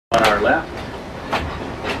our left.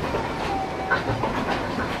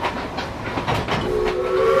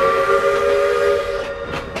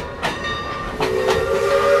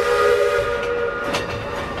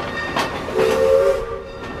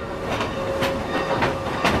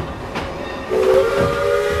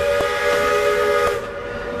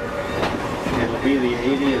 It'll be the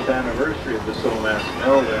 80th anniversary of the Somas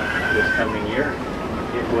mill this coming year.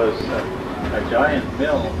 It was a giant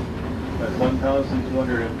mill with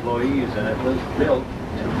 1,200 employees, and it was built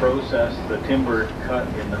to process the timber cut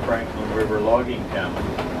in the Franklin River logging camp.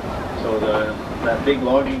 So that big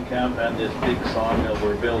logging camp and this big sawmill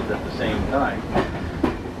were built at the same time.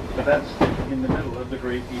 But that's in the middle of the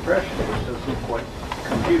Great Depression, which doesn't quite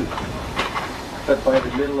compute. But by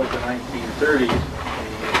the middle of the 1930s,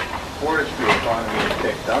 the forestry economy had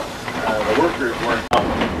picked up. The workers weren't up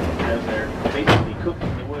as they're basically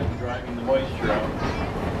cooking the wood and driving the moisture out.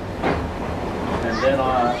 And then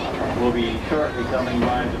we'll be shortly coming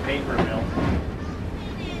by the paper mill.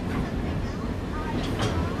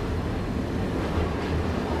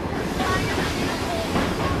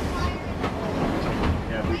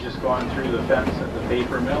 Yeah, we've just gone through the fence at the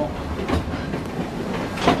paper mill.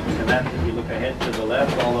 And then if you look ahead to the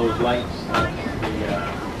left, all those lights,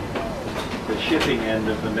 the shipping end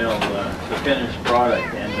of the mill, the finished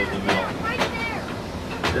product end of the mill.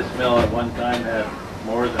 This mill at one time had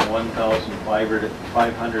more than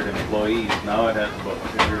 1,500 employees. Now it has about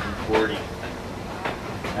 240.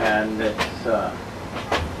 And it's,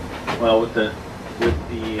 well, with the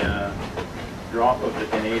drop of the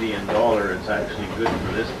Canadian dollar, it's actually good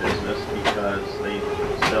for this business because they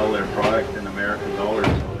sell their product in American dollars,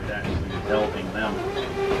 so it actually is helping them.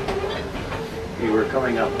 Okay, we're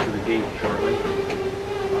coming up to the gate shortly.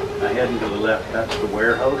 Ahead and to the left, that's the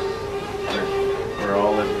warehouse where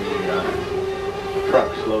all of the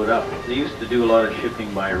trucks load up. They used to do a lot of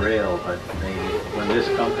shipping by rail, but when this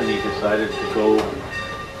company decided to go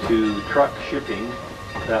to truck shipping,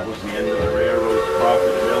 that was the end of the railroad's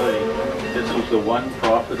profitability. This was the one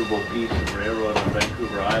profitable piece of railroad on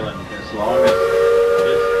Vancouver Island as long as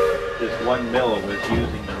this one mill was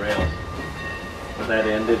using the rails. But that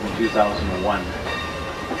ended in 2001.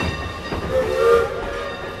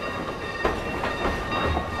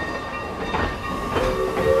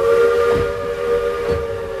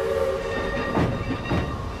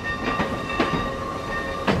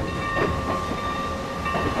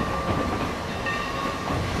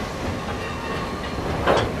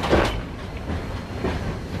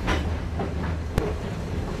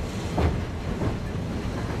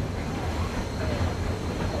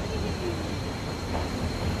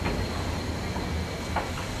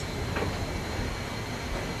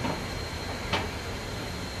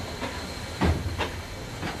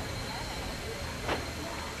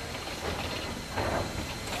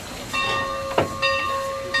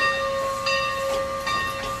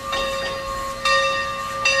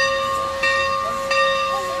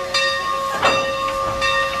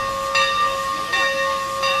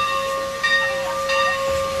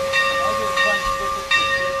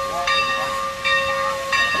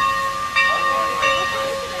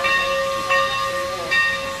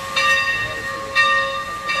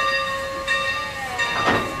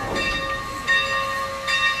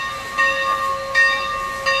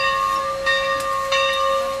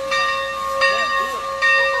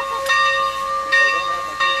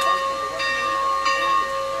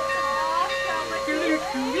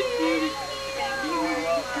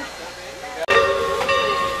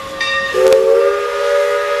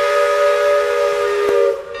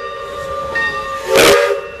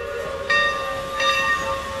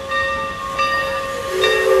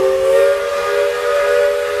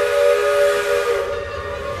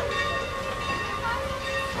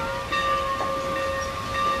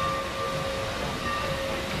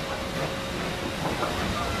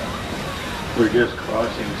 We're just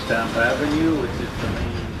crossing Stamp Avenue, which is the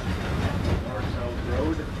main north-south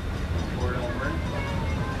road in Port Alberni.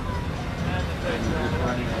 And we're just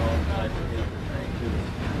running alongside the paper train.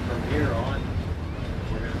 From here on,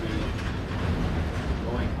 we're going to be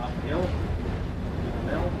going uphill to the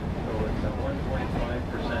mill. So it's a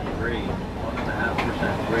 1.5% grade,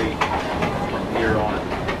 1.5% grade from here on.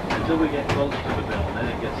 Until we get close to the mill, and then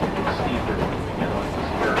it gets a little steeper when we get on the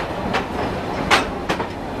spur.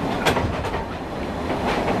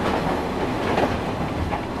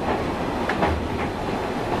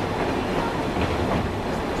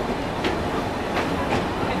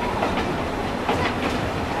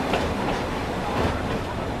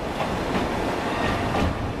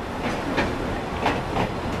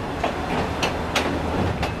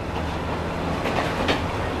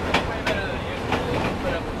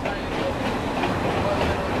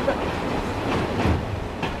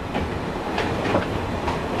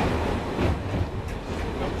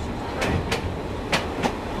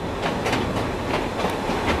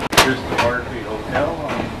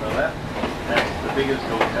 biggest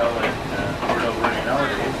hotel in Port Alberni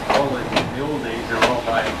nowadays. All in the old days, they're all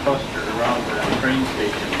by clustered around the train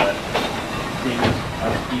station, but seeing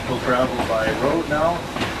as people travel by road now,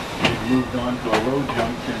 we've moved on to a road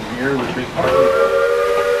junction here with big parking lots.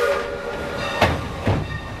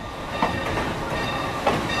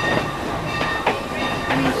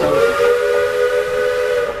 In the south.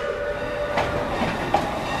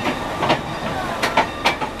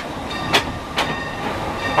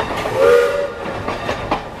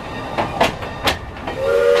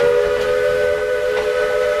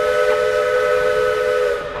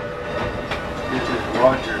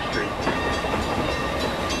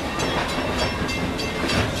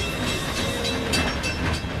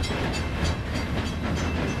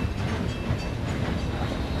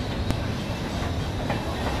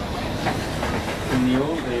 In the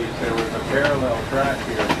old days, there was a parallel track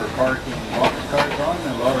here for parking boxcars on,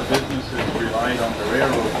 and a lot of businesses relied on the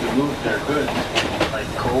railroad to move their goods, like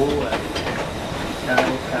coal and